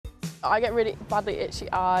I get really badly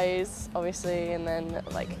itchy eyes, obviously, and then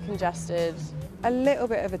like congested. A little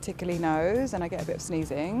bit of a tickly nose and I get a bit of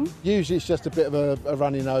sneezing. Usually it's just a bit of a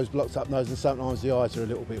runny nose, blocked up nose, and sometimes the eyes are a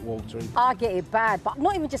little bit watery. I get it bad, but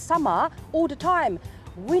not even just summer, all the time.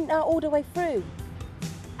 Winter all the way through.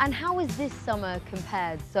 And how has this summer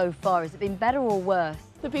compared so far? Has it been better or worse?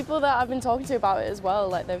 The people that I've been talking to about it as well,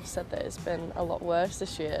 like they've said that it's been a lot worse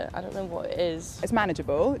this year. I don't know what it is. It's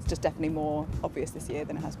manageable, it's just definitely more obvious this year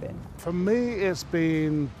than it has been. For me, it's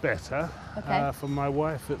been better. Okay. For my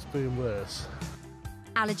wife, it's been worse.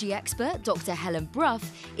 Allergy expert Dr. Helen Brough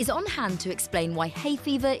is on hand to explain why hay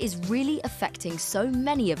fever is really affecting so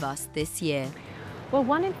many of us this year. Well,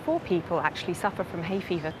 1 in 4 people actually suffer from hay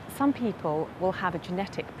fever. Some people will have a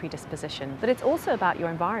genetic predisposition, but it's also about your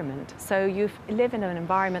environment. So you live in an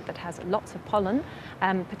environment that has lots of pollen,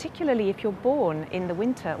 particularly if you're born in the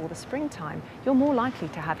winter or the springtime, you're more likely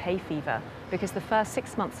to have hay fever because the first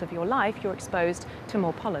 6 months of your life you're exposed to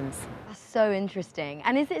more pollens. That's so interesting.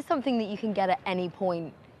 And is it something that you can get at any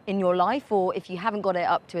point in your life, or if you haven't got it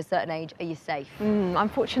up to a certain age, are you safe?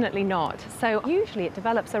 Unfortunately not. So usually it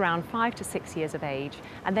develops around 5 to 6 years of age,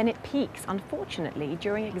 and then it peaks, unfortunately,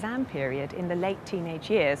 during exam period in the late teenage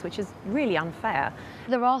years, which is really unfair.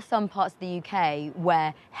 There are some parts of the UK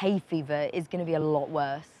where hay fever is going to be a lot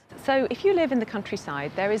worse. So if you live in the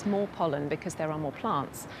countryside, there is more pollen because there are more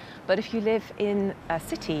plants. But if you live in a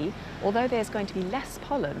city, although there's going to be less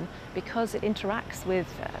pollen, because it interacts with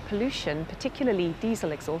pollution, particularly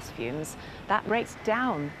diesel exhaust fumes, that breaks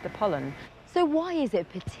down the pollen. So why is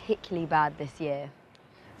it particularly bad this year?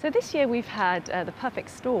 So this year we've had the perfect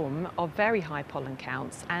storm of very high pollen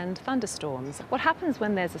counts and thunderstorms. What happens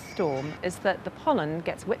when there's a storm is that the pollen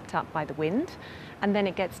gets whipped up by the wind, and then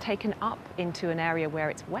it gets taken up into an area where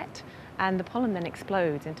it's wet, and the pollen then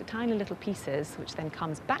explodes into tiny little pieces, which then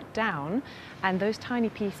comes back down, and those tiny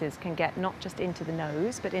pieces can get not just into the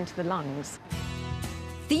nose but into the lungs.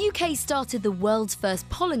 The UK started the world's first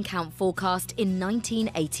pollen count forecast in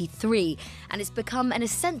 1983, and it's become an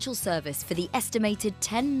essential service for the estimated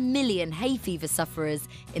 10 million hay fever sufferers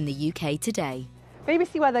in the UK today.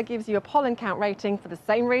 BBC Weather gives you a pollen count rating for the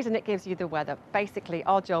same reason it gives you the weather. Basically,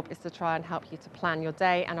 our job is to try and help you to plan your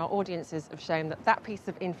day, and our audiences have shown that that piece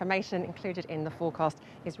of information included in the forecast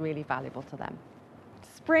is really valuable to them.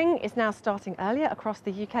 Spring is now starting earlier across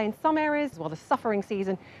the UK in some areas, while the suffering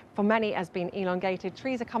season for many has been elongated.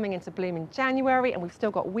 Trees are coming into bloom in January, and we've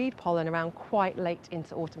still got weed pollen around quite late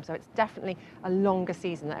into autumn, so it's definitely a longer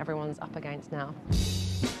season that everyone's up against now.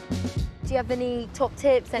 Do you have any top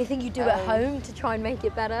tips, anything you do at home to try and make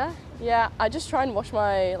it better? Yeah, I just try and wash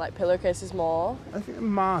my pillowcases more. I think the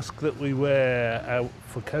mask that we wear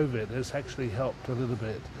for COVID has actually helped a little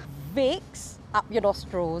bit. Vicks up your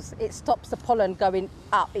nostrils. It stops the pollen going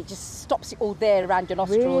up. It just stops it all there around your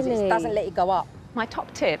nostrils. Really? It doesn't let it go up. My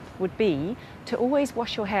top tip would be to always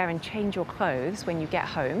wash your hair and change your clothes when you get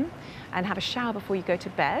home, and have a shower before you go to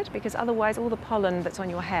bed, because otherwise all the pollen that's on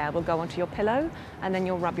your hair will go onto your pillow, and then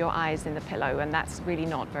you'll rub your eyes in the pillow, and that's really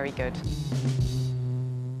not very good.